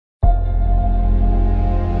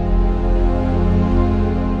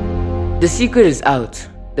The secret is out,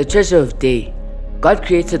 the treasure of day. God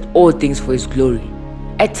created all things for His glory.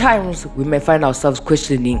 At times, we may find ourselves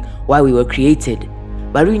questioning why we were created,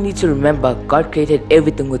 but we need to remember God created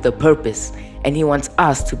everything with a purpose, and He wants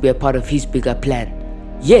us to be a part of His bigger plan.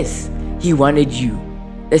 Yes, He wanted you.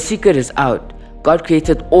 The secret is out. God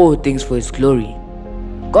created all things for His glory.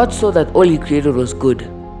 God saw that all He created was good.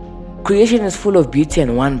 Creation is full of beauty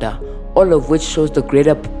and wonder, all of which shows the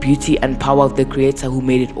greater beauty and power of the Creator who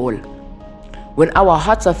made it all. When our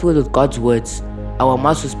hearts are filled with God's words, our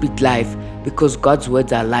mouths will speak life because God's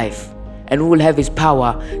words are life, and we will have His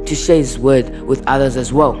power to share His word with others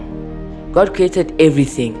as well. God created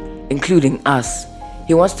everything, including us.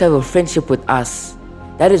 He wants to have a friendship with us.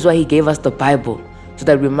 That is why He gave us the Bible, so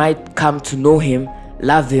that we might come to know Him,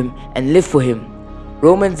 love Him, and live for Him.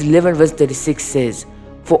 Romans 11 verse 36 says,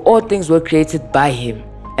 "For all things were created by Him,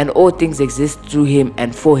 and all things exist through Him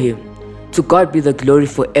and for Him. To God be the glory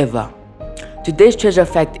forever." Today's treasure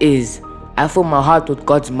fact is, I fill my heart with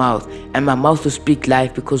God's mouth, and my mouth will speak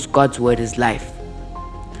life because God's word is life.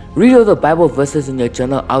 Read all the Bible verses in your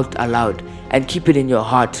journal out aloud and keep it in your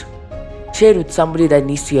heart. Share it with somebody that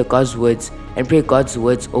needs to hear God's words, and pray God's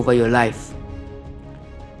words over your life.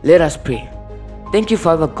 Let us pray. Thank you,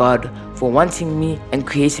 Father God, for wanting me and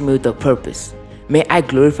creating me with a purpose. May I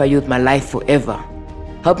glorify you with my life forever.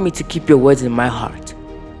 Help me to keep your words in my heart.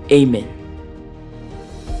 Amen.